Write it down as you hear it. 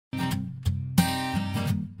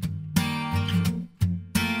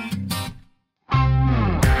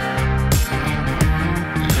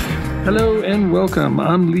Hello and welcome.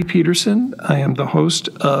 I'm Lee Peterson. I am the host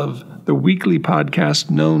of the weekly podcast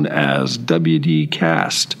known as WD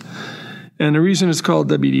Cast. And the reason it's called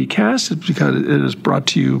WD Cast is because it is brought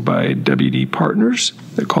to you by WD Partners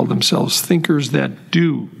that call themselves Thinkers That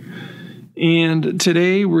Do. And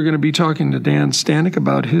today we're going to be talking to Dan Stanek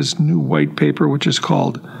about his new white paper, which is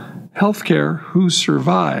called Healthcare, Who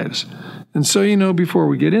Survives? And so, before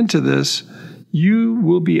we get into this, you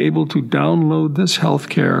will be able to download this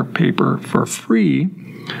healthcare paper for free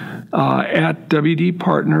at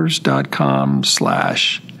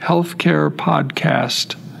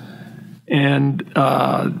wdpartners.com/healthcarepodcast. And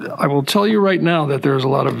I will tell you right now that there's a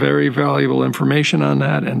lot of very valuable information on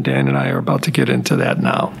that, and Dan and I are about to get into that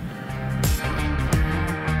now.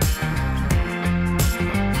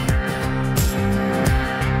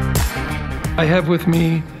 I have with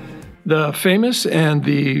me the famous and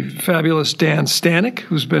the fabulous Dan Stanek,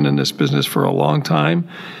 who's been in this business for a long time.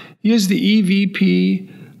 He is the EVP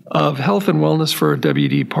of Health and Wellness for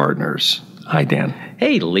WD Partners. Hi, Dan.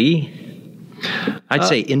 Hey, Lee. I'd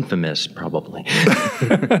say infamous, probably.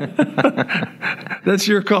 That's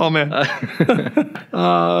your call, man.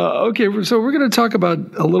 Okay, so we're going to talk about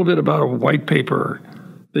a little bit about a white paper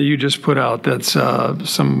that you just put out that's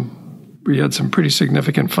we had some pretty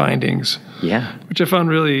significant findings. Yeah. Which I found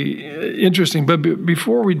really interesting. But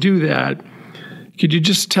before we do that, could you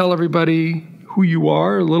just tell everybody who you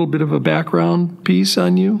are, a little bit of a background piece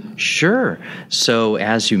on you? Sure. So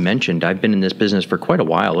as you mentioned, I've been in this business for quite a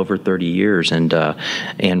while, over 30 years, and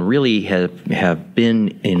really have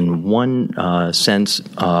been in one sense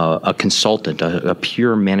a consultant, a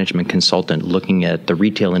pure management consultant looking at the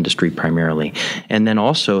retail industry primarily, and then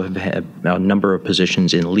also have had a number of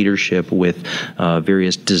positions in leadership with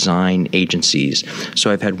various design agencies.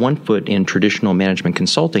 So I've had one foot in traditional management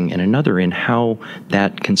consulting and another in how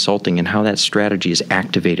that consulting and how that strategy is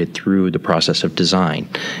activated through the process of design.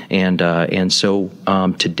 And so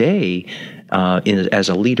today, as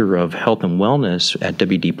a leader of health and wellness at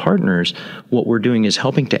WD Partners, what we're doing is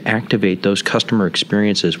helping to activate those customer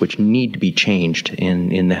experiences which need to be changed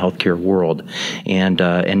in the healthcare world, and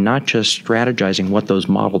not just strategizing what those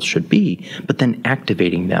models should be, but then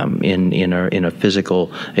activating them in a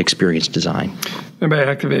physical experience design. And by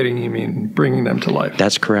activating, you mean bringing them to life?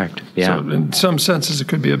 That's correct. Yeah. So in some senses, it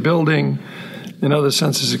could be a building. In other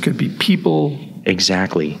senses, it could be people.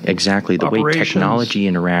 Exactly. The way technology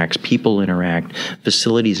interacts, people interact,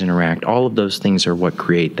 facilities interact, all of those things are what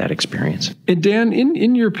create that experience. And Dan,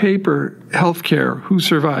 in your paper, Healthcare, Who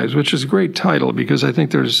Survives, which is a great title because I think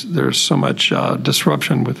there's so much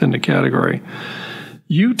disruption within the category,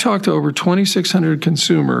 you talked to over 2,600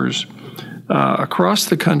 consumers across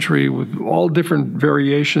the country with all different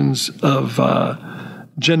variations of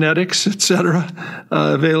genetics, et cetera,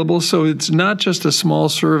 available. So it's not just a small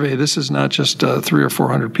survey. This is not just 300 or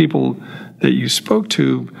 400 people that you spoke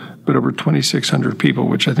to, but over 2,600 people,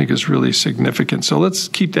 which I think is really significant. So let's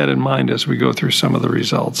keep that in mind as we go through some of the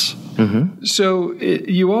results. Mm-hmm. So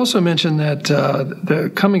you also mentioned that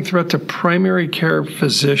the coming threat to primary care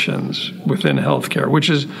physicians within healthcare, which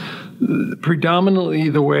is predominantly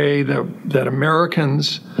the way that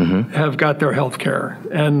Americans have got their health care,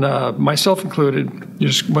 and myself included,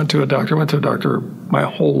 just went to a doctor my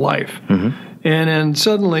whole life. And then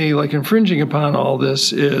suddenly, like, infringing upon all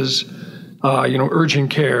this is urgent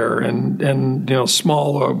care and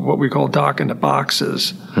small, what we call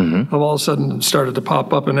dock-in-the-boxes have all of a sudden started to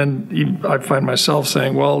pop up. And then I find myself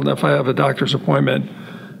saying, well, if I have a doctor's appointment,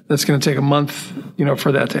 that's going to take a month,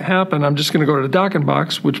 for that to happen. I'm just going to go to the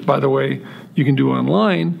dock-in-box, which, by the way, you can do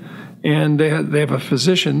online, and they have a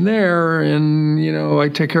physician there, and, I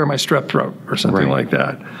take care of my strep throat or something like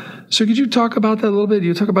that. So could you talk about that a little bit?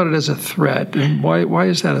 You talk about it as a threat, and why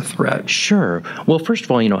is that a threat? Sure. Well, first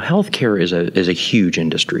of all, healthcare is a huge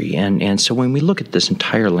industry, and so when we look at this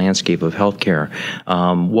entire landscape of healthcare,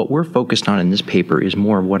 what we're focused on in this paper is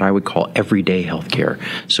more of what I would call everyday healthcare.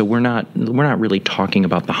 So we're not really talking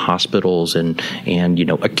about the hospitals and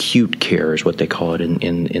acute care is what they call it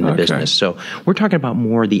in the business. So we're talking about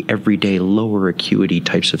more the everyday lower acuity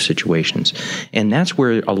types of situations, and that's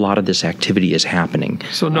where a lot of this activity is happening.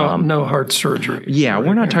 So no heart surgery. Yeah,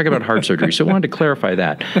 we're not talking about heart surgery, so I wanted to clarify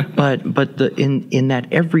that. But in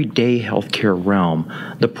that everyday healthcare realm,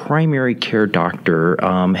 the primary care doctor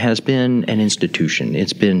has been an institution.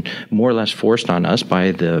 It's been more or less forced on us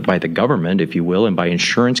by the government, if you will, and by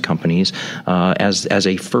insurance companies as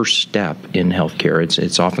a first step in healthcare.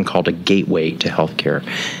 It's often called a gateway to healthcare.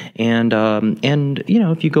 And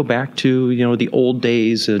if you go back to the old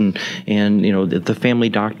days and the family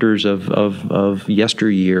doctors of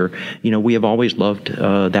yesteryear, we have always loved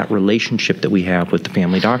that relationship that we have with the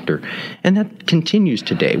family doctor, and that continues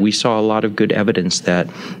today. We saw a lot of good evidence that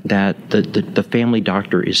the family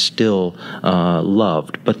doctor is still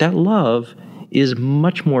loved, but that love is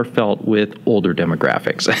much more felt with older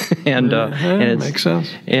demographics, and it makes sense.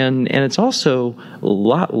 And it's also a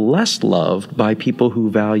lot less loved by people who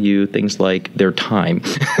value things like their time,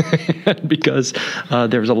 because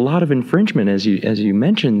there's a lot of infringement, as you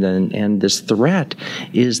mentioned, and this threat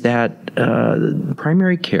is that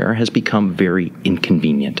primary care has become very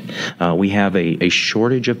inconvenient. We have a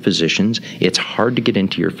shortage of physicians. It's hard to get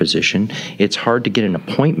into your physician. It's hard to get an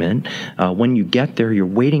appointment. When you get there, you're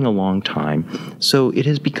waiting a long time. So it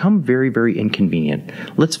has become very, very inconvenient.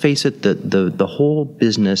 Let's face it, the whole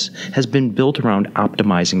business has been built around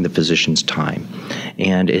optimizing the physician's time,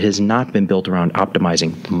 and it has not been built around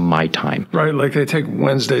optimizing my time. Right, like they take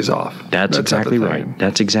Wednesdays off. That's exactly right.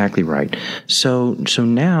 That's exactly right. So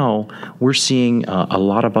now we're seeing a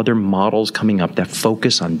lot of other models coming up that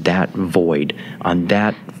focus on that void, on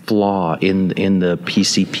that flaw in the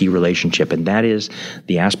PCP relationship, and that is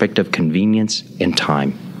the aspect of convenience and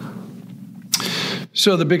time.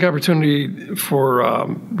 So the big opportunity for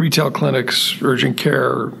retail clinics, urgent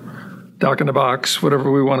care, doc in the box, whatever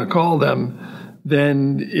we want to call them,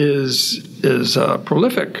 then is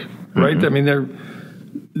prolific, right? Mm-hmm. I mean,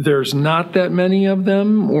 there's not that many of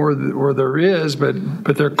them, or there is, but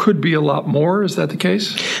there could be a lot more. Is that the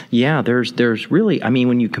case? Yeah, there's really, I mean,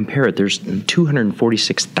 when you compare it, there's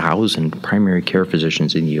 246,000 primary care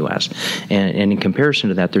physicians in the U.S., and in comparison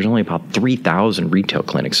to that, there's only about 3,000 retail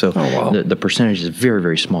clinics. So the percentage is very,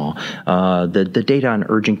 very small. The data on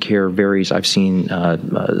urgent care varies. I've seen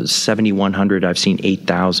 7,100. I've seen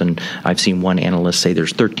 8,000. I've seen one analyst say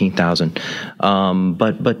there's 13,000.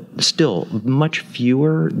 But still, much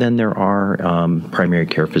fewer than there are primary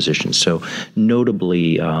care physicians. So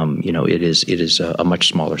notably, it is a much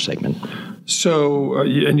smaller segment. So,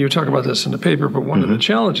 and you talk about this in the paper, but one of the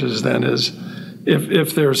challenges then is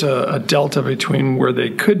if there's a delta between where they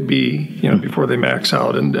could be, before they max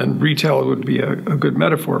out, and retail would be a good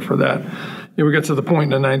metaphor for that. We got to the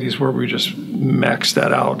point in the 90s where we just maxed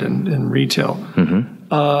that out in retail.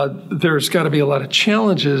 There's got to be a lot of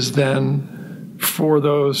challenges then for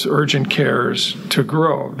those urgent cares to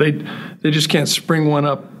grow. They just can't spring one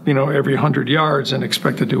up, every 100 yards and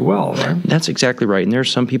expect to do well, right? That's exactly right. And there are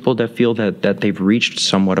some people that feel that they've reached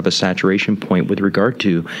somewhat of a saturation point with regard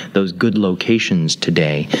to those good locations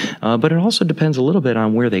today. But it also depends a little bit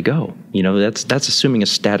on where they go. That's assuming a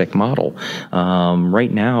static model.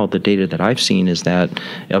 Right now, the data that I've seen is that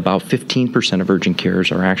about 15% of urgent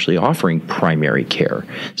cares are actually offering primary care.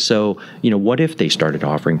 So, what if they started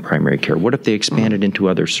offering primary care? What if they expanded into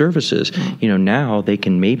other services? Now they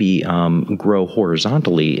can maybe grow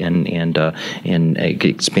horizontally and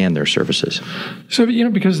expand their services. So,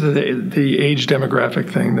 because of the age demographic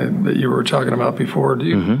thing that you were talking about before,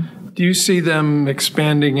 do you see them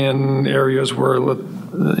expanding in areas where,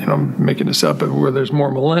 I'm making this up, but where there's more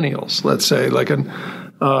millennials? Let's say, like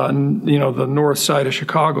the north side of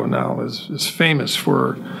Chicago now is famous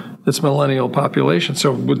for its millennial population.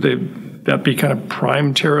 So would that be kind of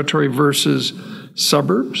prime territory versus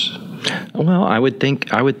suburbs? Well, I would think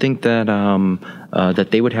that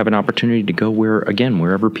that they would have an opportunity to go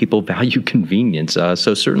wherever people value convenience. So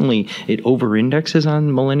certainly it over-indexes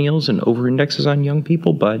on millennials and over-indexes on young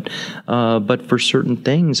people, but for certain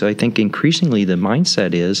things, I think increasingly the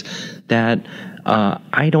mindset is that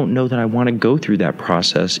I don't know that I want to go through that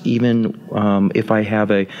process, even if I have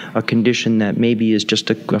a condition that maybe is just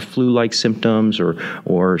a flu-like symptoms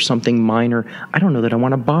or something minor. I don't know that I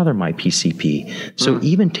want to bother my PCP. So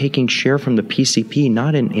even taking share from the PCP,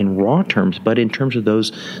 not in raw terms, but in terms of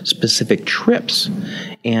those specific trips,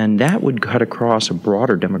 and that would cut across a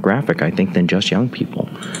broader demographic, I think, than just young people.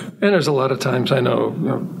 And there's a lot of times I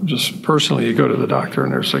know, just personally, you go to the doctor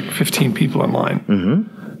and there's like 15 people in line.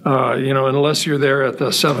 Unless you're there at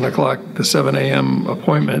the 7 a.m.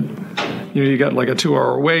 appointment, you got like a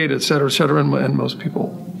 2-hour wait, et cetera, and most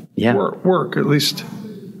people work, at least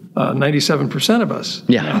 97% of us.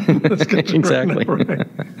 Yeah, exactly. Right.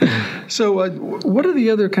 So what are the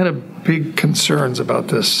other kind of big concerns about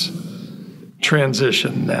this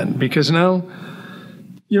transition then? Because now,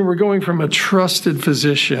 we're going from a trusted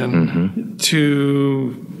physician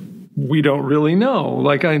to we don't really know.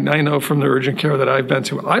 Like I know from the urgent care that I've been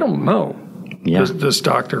to, I don't know this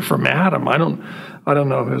doctor from Adam. I don't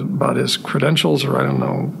know about his credentials, or I don't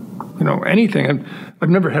know anything. I've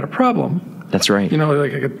never had a problem. That's right. You know,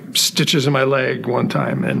 like I got stitches in my leg one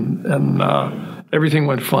time, and everything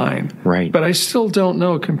went fine. Right. But I still don't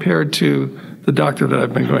know compared to the doctor that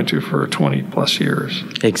I've been going to for 20 plus years.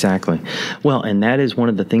 Exactly. Well, and that is one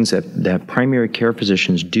of the things that primary care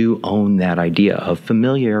physicians do own, that idea of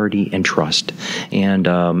familiarity and trust. And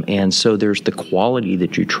so there's the quality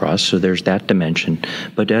that you trust, so there's that dimension.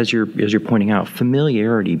 But as you're pointing out,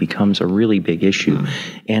 familiarity becomes a really big issue.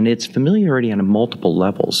 And it's familiarity on multiple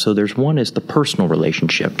levels. So there's one is the personal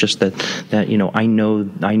relationship, just that you know, I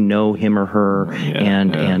know him or her,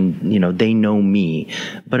 and you know, they know me.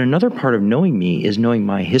 But another part of knowing me is knowing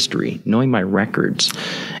my history, knowing my records.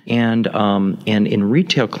 And in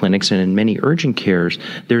retail clinics and in many urgent cares,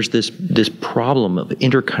 there's this problem of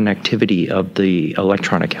interconnectivity of the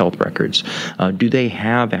electronic health records. Do they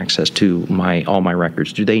have access to all my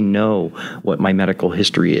records? Do they know what my medical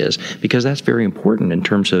history is? Because that's very important in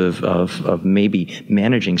terms of maybe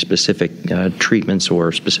managing specific treatments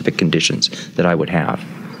or specific conditions that I would have.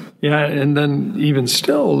 Yeah, and then even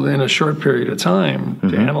still, in a short period of time,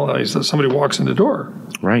 to analyze that somebody walks in the door.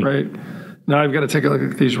 Right. Now I've got to take a look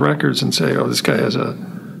at these records and say, oh, this guy has a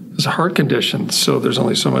heart condition, so there's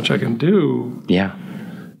only so much I can do. Yeah.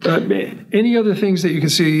 Any other things that you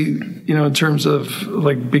can see, you know, in terms of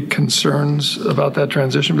like big concerns about that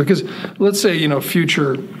transition? Because let's say, you know,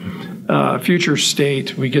 future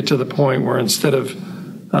state, we get to the point where instead of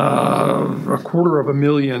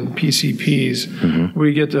 250,000 PCPs,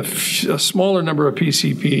 we get a smaller number of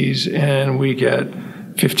PCPs, and we get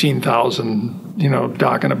 15,000, you know,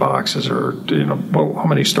 doc in the boxes, or, you know, well, how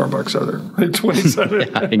many Starbucks are there? 27.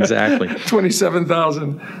 Yeah, exactly.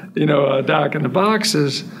 27,000, you know, doc in the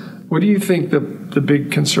boxes. What do you think the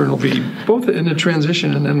big concern will be, both in the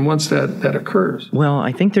transition and then once that occurs? Well,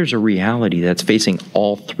 I think there's a reality that's facing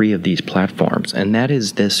all three of these platforms, and that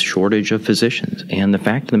is this shortage of physicians. And the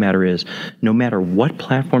fact of the matter is, no matter what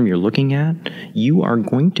platform you're looking at, you are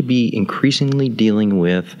going to be increasingly dealing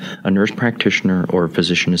with a nurse practitioner or a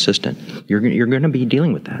physician assistant. You're going to be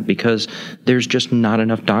dealing with that because there's just not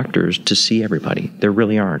enough doctors to see everybody. There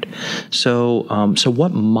really aren't. So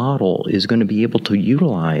what model is going to be able to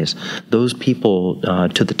utilize those people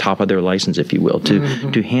to the top of their license, if you will,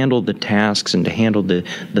 to handle the tasks and to handle the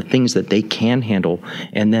things that they can handle,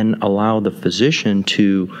 and then allow the physician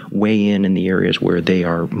to weigh in the areas where they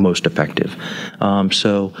are most effective.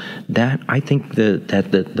 So that, I think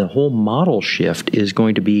that the whole model shift is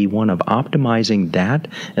going to be one of optimizing that,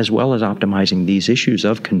 as well as optimizing these issues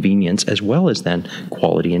of convenience, as well as then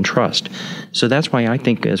quality and trust. So that's why I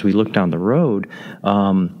think as we look down the road,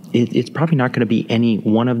 it's probably not going to be any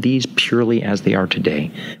one of these purely as they are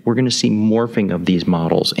today. We're going to see morphing of these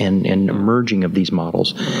models and merging of these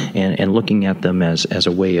models, and looking at them as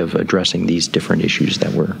a way of addressing these different issues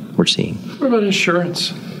that we're seeing. What about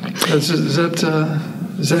insurance?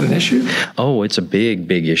 Is that an issue? Oh, it's a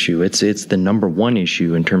big issue. It's the number one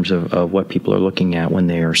issue in terms of what people are looking at when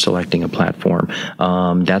they are selecting a platform.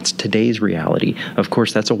 That's today's reality. Of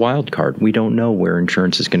course, that's a wild card. We don't know where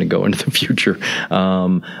insurance is going to go into the future,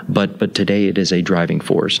 but today it is a driving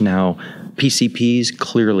force. Now, PCPs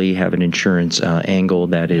clearly have an insurance angle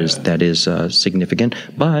that is significant.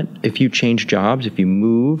 But if you change jobs, if you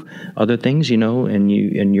move, other things, you know, and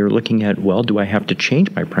you're looking at, well, do I have to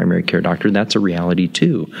change my primary care doctor? That's a reality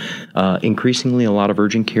too. Increasingly, a lot of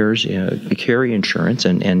urgent cares carry insurance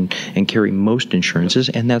and carry most insurances,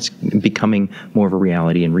 and that's becoming more of a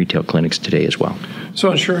reality in retail clinics today as well.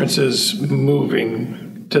 So insurance is moving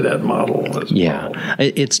to that model as well.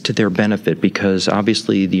 It's to their benefit, because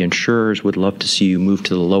obviously the insurers would love to see you move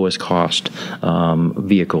to the lowest cost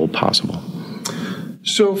vehicle possible.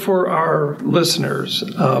 So for our listeners,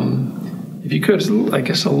 if you could, I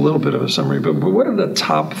guess a little bit of a summary, but what are the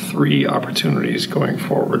top 3 opportunities going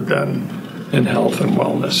forward then in health and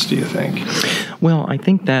wellness, do you think? Well, I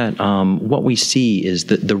think that what we see is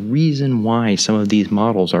that the reason why some of these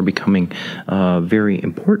models are becoming very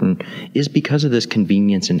important is because of this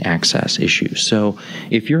convenience and access issue. So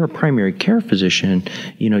if you're a primary care physician,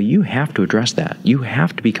 you know, you have to address that. You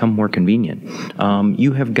have to become more convenient.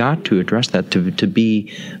 You have got to address that to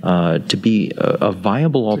be a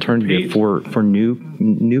viable alternative for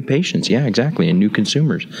new patients. Yeah, exactly, and new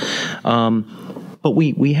consumers. But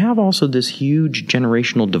we have also this huge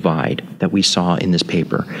generational divide that we saw in this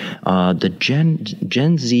paper. The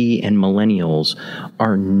Gen Z and millennials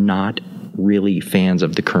are not really fans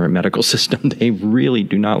of the current medical system. They really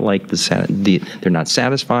do not like they're not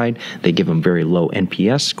satisfied. They give them very low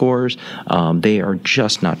NPS scores. They are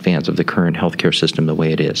just not fans of the current healthcare system the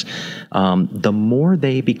way it is. The more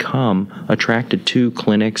they become attracted to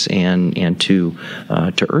clinics and to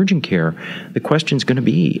urgent care, the question is going to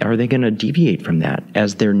be, are they going to deviate from that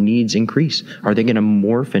as their needs increase? Are they going to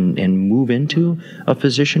morph and move into a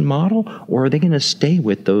physician model, or are they going to stay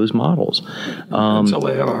with those models? Until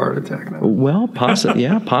they have a heart attack now. Well,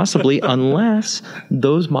 possibly, unless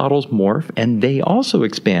those models morph and they also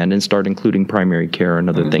expand and start including primary care and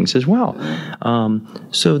other things as well.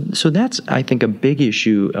 So that's, I think, a big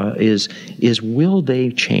issue is will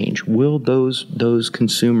they change? Will those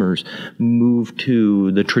consumers move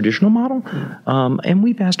to the traditional model? And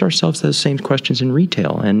we've asked ourselves those same questions in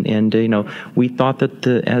retail, and we thought that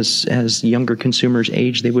as younger consumers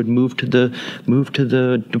age, they would move to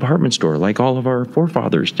the department store like all of our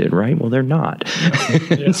forefathers did, right? Well, they're not.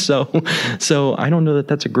 Yeah. So I don't know that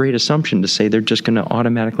that's a great assumption to say they're just going to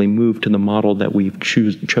automatically move to the model that we've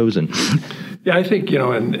chosen. Yeah, I think,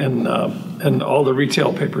 in all the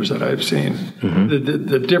retail papers that I've seen,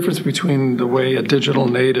 the difference between the way a digital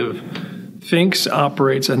native thinks,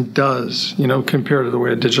 operates, and does, compared to the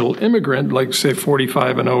way a digital immigrant, like say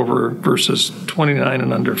 45 and over versus 29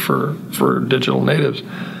 and under for digital natives,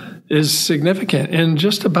 is significant in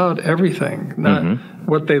just about everything. Not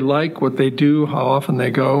what they like, what they do, how often they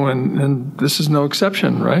go, and this is no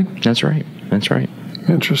exception, right? That's right.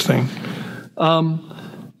 Interesting.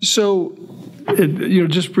 So,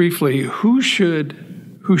 just briefly, who should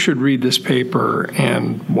read this paper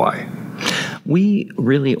and why? We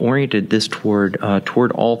really oriented this toward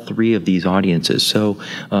all three of these audiences. So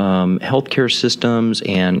healthcare systems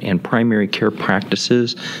and primary care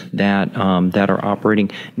practices that are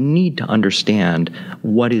operating need to understand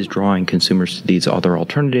what is drawing consumers to these other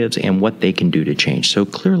alternatives and what they can do to change. So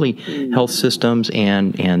clearly, health systems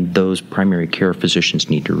and those primary care physicians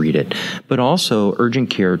need to read it. But also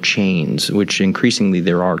urgent care chains, which increasingly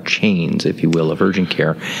there are chains, if you will, of urgent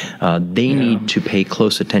care, they need to pay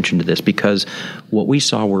close attention to this, because what we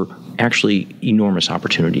saw were actually enormous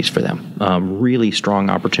opportunities for them, really strong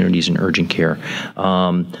opportunities in urgent care.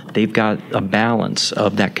 They've got a balance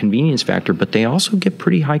of that convenience factor, but they also get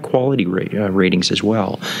pretty high quality ratings as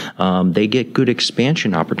well. They get good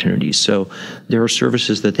expansion opportunities, so there are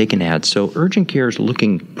services that they can add. So urgent care is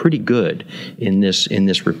looking pretty good in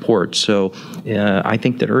this report. So I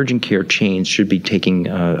think that urgent care chains should be taking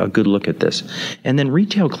a good look at this. And then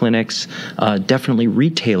retail clinics, definitely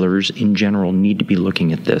retailers in general need to be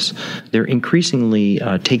looking at this. They're increasingly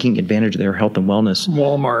taking advantage of their health and wellness.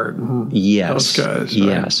 Walmart. Yes. Those guys.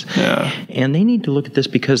 Yes. Right? Yeah. And they need to look at this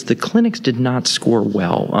because the clinics did not score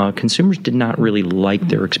well. Consumers did not really like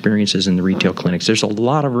their experiences in the retail clinics. There's a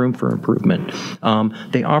lot of room for improvement.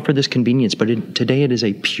 They offer this convenience, but today it is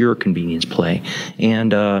a pure convenience play.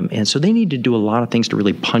 And so they need to do a lot of things to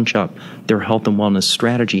really punch up their health and wellness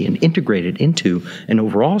strategy and integrate it into an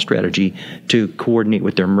overall strategy to coordinate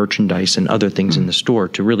with their merchandise and other things in the store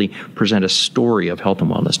to really present a story of health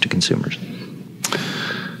and wellness to consumers.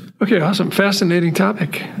 Okay, awesome. Fascinating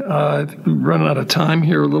topic. I think we're running out of time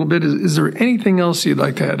here a little bit. Is there anything else you'd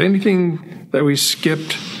like to add? Anything that we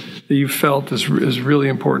skipped that you felt is really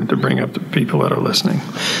important to bring up to people that are listening?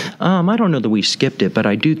 I don't know that we skipped it, but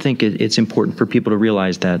I do think it's important for people to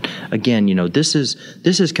realize that, again, this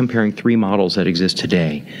is comparing three models that exist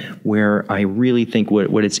today, where I really think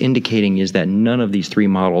what it's indicating is that none of these three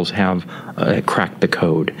models have cracked the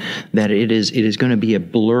code, that it is going to be a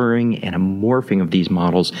blurring and a morphing of these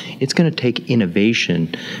models. It's going to take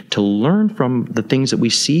innovation to learn from the things that we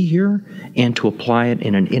see here and to apply it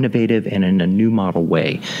in an innovative and in a new model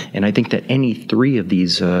way. And I think that any three of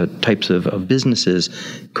these types of businesses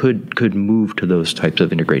could move to those types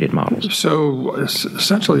of integrated models. So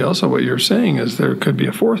essentially also what you're saying is there could be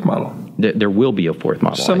a fourth model. There will be a fourth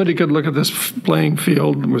model. Somebody could look at this playing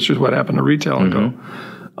field, which is what happened to retail, and go,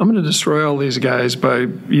 I'm going to destroy all these guys by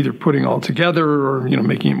either putting all together or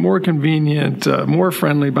making it more convenient, more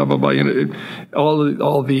friendly, blah blah blah.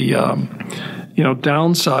 All the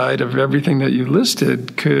downside of everything that you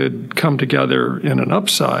listed could come together in an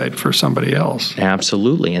upside for somebody else.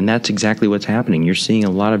 Absolutely, and that's exactly what's happening. You're seeing a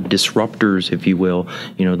lot of disruptors, if you will.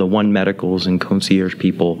 The One Medicals and concierge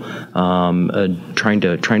people trying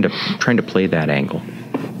to play that angle.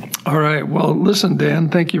 All right. Well, listen, Dan.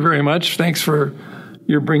 Thank you very much. Thanks for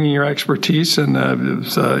bringing your expertise, and it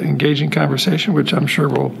was an engaging conversation, which I'm sure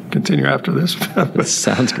will continue after this.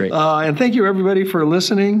 Sounds great. And thank you, everybody, for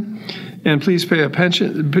listening. And please pay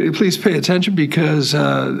attention because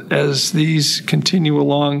as these continue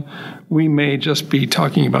along, we may just be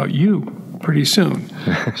talking about you. pretty soon.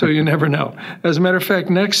 So you never know. As a matter of fact,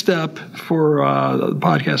 next up for the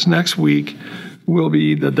podcast next week will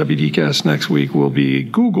be the WDcast next week will be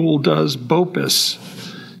Google does BOPUS.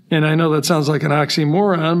 And I know that sounds like an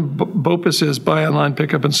oxymoron. BOPUS is buy online,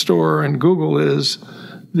 pick up in store, and Google is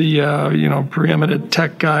the preeminent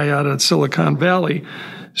tech guy out of Silicon Valley.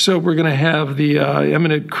 So we're going to have the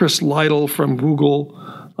eminent Chris Lytle from Google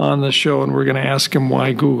on the show, and we're going to ask him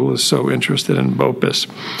why Google is so interested in BOPUS.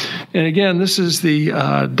 And again, this is the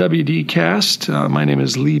WDcast. My name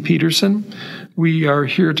is Lee Peterson. We are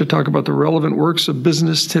here to talk about the relevant works of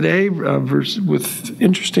business today with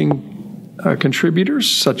interesting contributors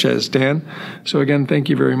such as Dan. So again, thank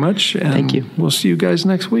you very much. And thank you. We'll see you guys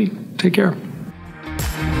next week. Take care.